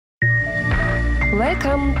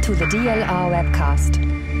Welcome to the DLR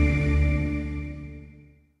Webcast.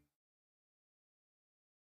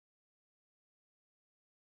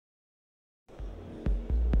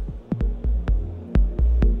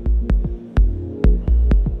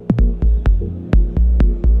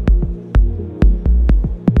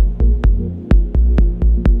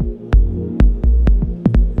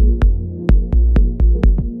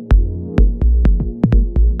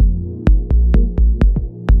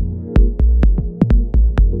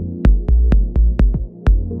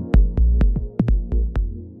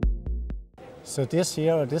 So this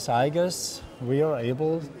year at this IGARSS, we are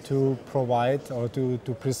able to provide or to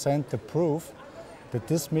present the proof that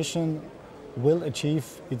this mission will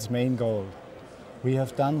achieve its main goal. We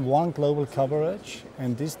have done one global coverage,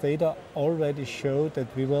 and this data already show that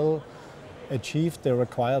we will achieve the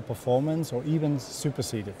required performance or even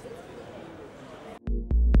supersede it.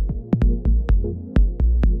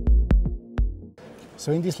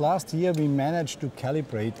 So in this last year, we managed to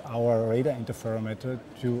calibrate our radar interferometer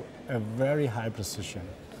to a very high precision.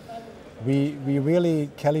 We really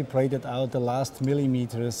calibrated out the last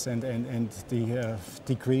millimeters and the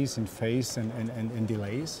decrease in phase and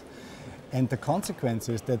delays. And the consequence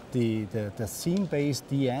is that the scene-based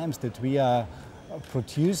DMs that we are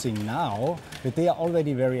producing now, that they are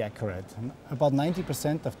already very accurate. About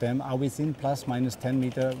 90% of them are within plus minus 10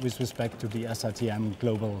 meters with respect to the SRTM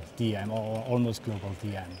global DM or almost global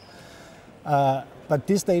DM. But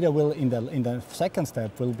this data will, in the second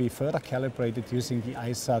step, will be further calibrated using the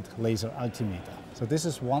ISAT laser altimeter. So this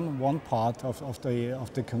is one part of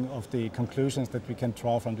the conclusions that we can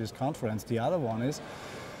draw from this conference. The other one is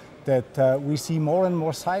that we see more and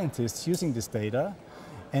more scientists using this data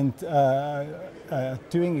and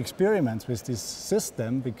doing experiments with this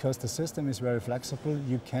system. Because the system is very flexible,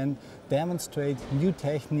 you can demonstrate new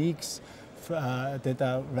techniques that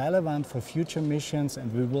are relevant for future missions,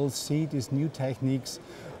 and we will see these new techniques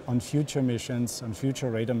on future missions, on future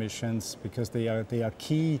radar missions, because they are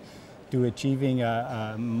key to achieving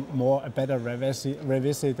a better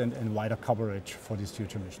revisit and wider coverage for these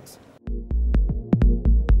future missions.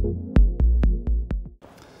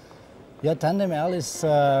 Yeah, TanDEM-L is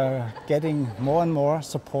getting more and more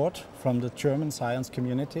support from the German science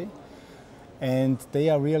community, and they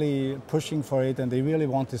are really pushing for it, and they really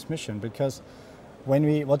want this mission, because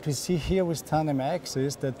what we see here with TanDEM-X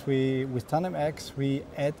is that with TanDEM-X we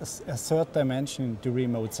add a third dimension to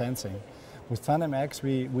remote sensing. With TanDEM-X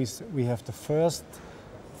we have the first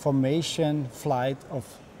formation flight of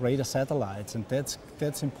radar satellites, and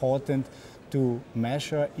that's important to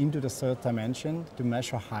measure into the third dimension, to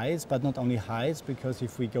measure heights, but not only heights, because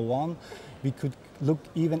if we go on, we could look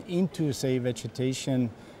even into, say, vegetation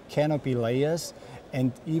canopy layers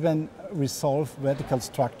and even resolve vertical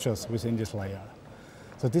structures within this layer.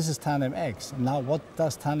 So this is TanDEM-X. Now what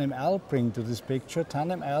does TanDEM-L bring to this picture?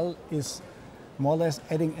 TanDEM-L is more or less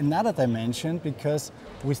adding another dimension, because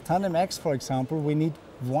with TanDEM-X, for example, we need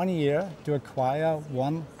 1 year to acquire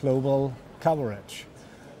one global coverage.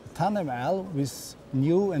 TanDEM-L, with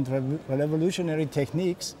new and revolutionary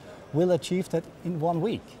techniques, will achieve that in 1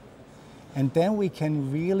 week. And then we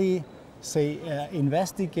can really, say,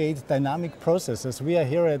 investigate dynamic processes. We are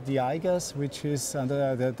here at the IGARSS, which is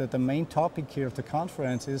under the main topic here of the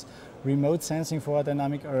conference is remote sensing for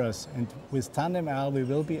dynamic Earth. And with TanDEM-L, we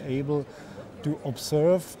will be able to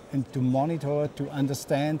observe and to monitor, to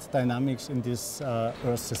understand dynamics in this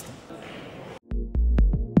Earth system.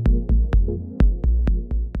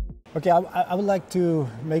 Okay, I would like to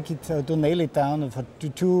make it, to nail it down to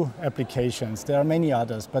two applications. There are many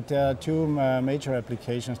others, but there are two major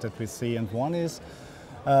applications that we see. And one is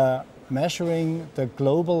measuring the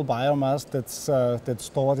global biomass that's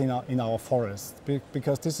stored in our forests,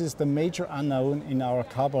 because this is the major unknown in our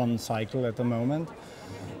carbon cycle at the moment.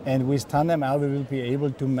 And with TanDEM-L, we will be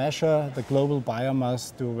able to measure the global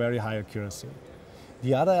biomass to very high accuracy.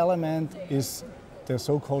 The other element is the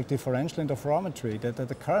so-called differential interferometry, that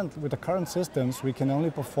with the current systems we can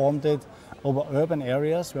only perform that over urban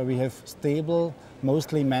areas where we have stable,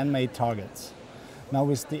 mostly man-made targets. Now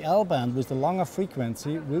with the L-band, with the longer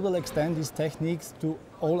frequency, we will extend these techniques to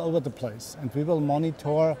all over the place, and we will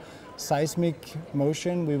monitor seismic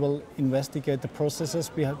motion, we will investigate the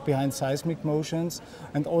processes behind seismic motions,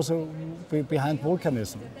 and also behind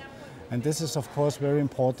volcanism. And this is, of course, very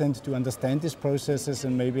important to understand these processes,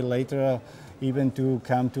 and maybe later even to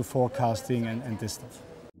come to forecasting and this stuff.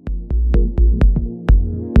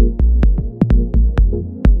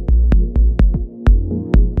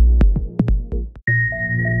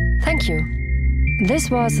 Thank you.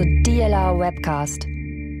 This was a DLR Webcast.